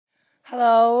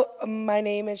Hello, my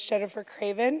name is Jennifer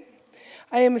Craven.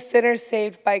 I am a sinner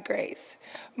saved by grace.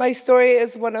 My story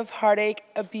is one of heartache,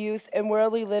 abuse, and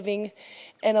worldly living,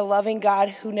 and a loving God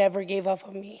who never gave up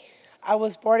on me. I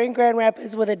was born in Grand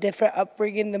Rapids with a different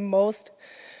upbringing than most.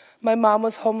 My mom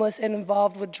was homeless and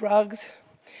involved with drugs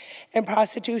and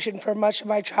prostitution for much of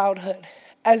my childhood.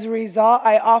 As a result,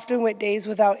 I often went days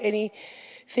without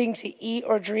anything to eat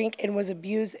or drink and was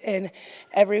abused in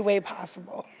every way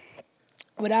possible.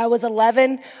 When I was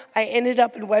 11, I ended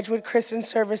up in Wedgwood Christian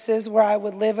Services where I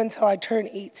would live until I turned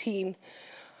 18.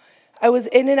 I was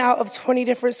in and out of 20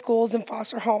 different schools and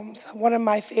foster homes. One of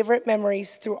my favorite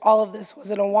memories through all of this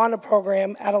was an Awana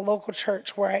program at a local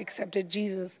church where I accepted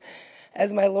Jesus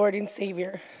as my Lord and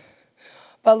Savior.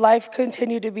 But life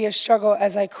continued to be a struggle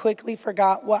as I quickly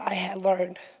forgot what I had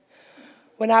learned.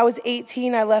 When I was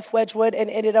 18, I left Wedgwood and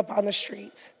ended up on the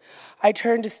streets. I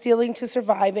turned to stealing to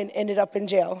survive and ended up in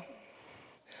jail.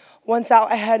 Once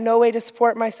out, I had no way to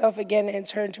support myself again and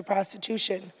turned to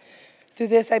prostitution. Through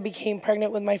this, I became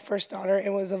pregnant with my first daughter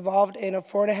and was involved in a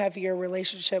 4.5-year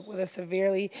relationship with a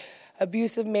severely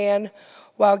abusive man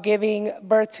while giving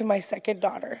birth to my second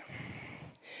daughter.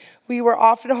 We were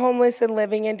often homeless and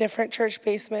living in different church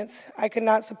basements. I could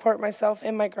not support myself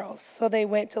and my girls, so they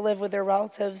went to live with their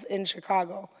relatives in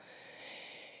Chicago.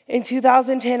 In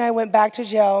 2010, I went back to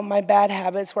jail. My bad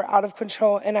habits were out of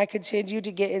control, and I continued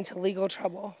to get into legal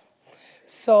trouble.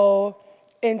 So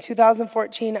in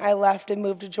 2014, I left and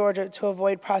moved to Georgia to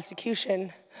avoid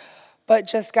prosecution, but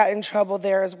just got in trouble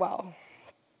there as well.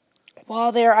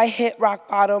 While there, I hit rock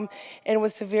bottom and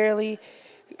was seriously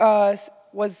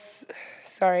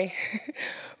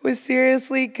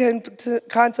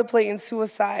contemplating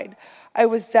suicide. I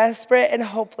was desperate and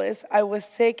hopeless. I was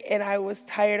sick and I was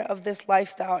tired of this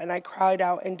lifestyle, and I cried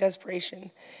out in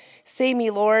desperation, "Save me,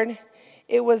 Lord."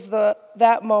 It was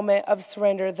that moment of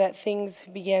surrender that things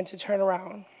began to turn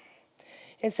around.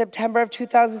 In September of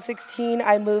 2016,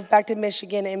 I moved back to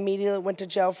Michigan and immediately went to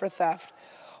jail for theft.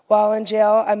 While in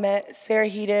jail, I met Sarah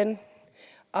Heaton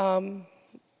from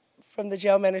the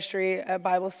jail ministry at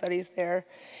Bible studies there,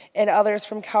 and others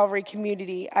from Calvary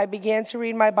Community. I began to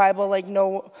read my Bible like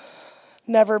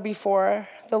never before.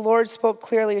 The Lord spoke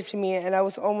clearly to me, and I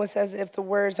was almost as if the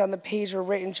words on the page were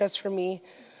written just for me.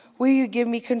 "Will you give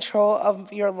me control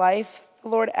of your life?" the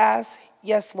Lord asked.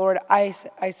 "Yes, Lord," I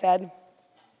said.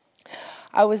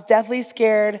 I was deathly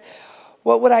scared.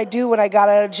 What would I do when I got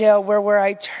out of jail? Where would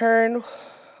I turn?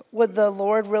 Would the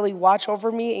Lord really watch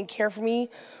over me and care for me?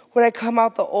 Would I come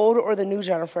out the old or the new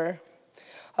Jennifer?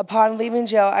 Upon leaving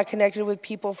jail, I connected with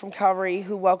people from Calvary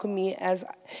who welcomed me as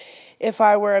if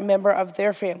I were a member of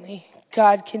their family.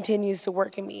 God continues to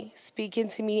work in me, speaking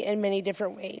to me in many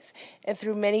different ways and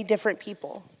through many different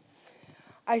people.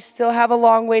 I still have a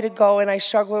long way to go, and I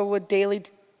struggle with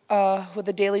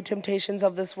the daily temptations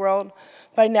of this world,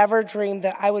 but I never dreamed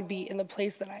that I would be in the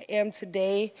place that I am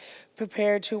today,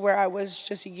 compared to where I was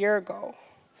just a year ago.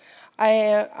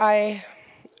 I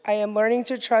am learning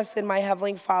to trust in my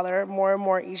Heavenly Father more and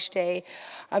more each day.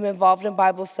 I'm involved in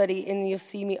Bible study, and you'll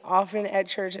see me often at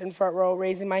church in front row,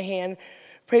 raising my hand,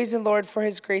 praising the Lord for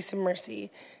His grace and mercy.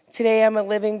 Today, I'm a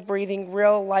living, breathing,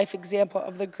 real-life example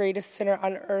of the greatest sinner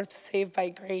on earth, saved by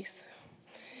grace.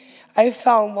 I've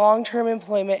found long-term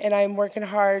employment, and I'm working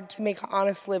hard to make an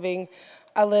honest living.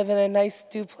 I live in a nice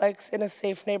duplex in a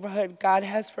safe neighborhood. God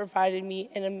has provided me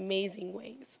in amazing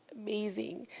ways.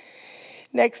 Amazing.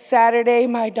 Next Saturday,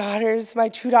 my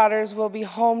 2 daughters will be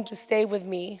home to stay with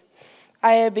me.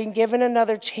 I have been given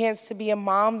another chance to be a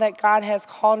mom that God has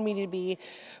called me to be,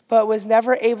 but was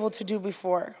never able to do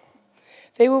before.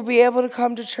 They will be able to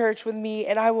come to church with me,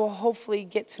 and I will hopefully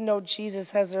get to know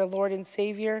Jesus as their Lord and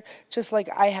Savior, just like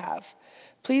I have.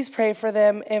 Please pray for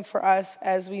them and for us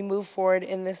as we move forward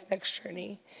in this next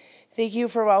journey. Thank you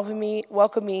for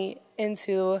welcoming me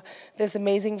into this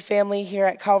amazing family here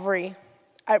at Calvary.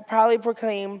 I proudly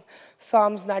proclaim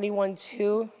Psalms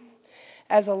 91:2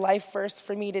 as a life verse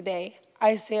for me today.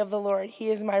 I say of the Lord, He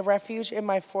is my refuge and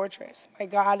my fortress, my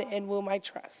God in whom I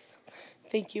trust.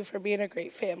 Thank you for being a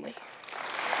great family.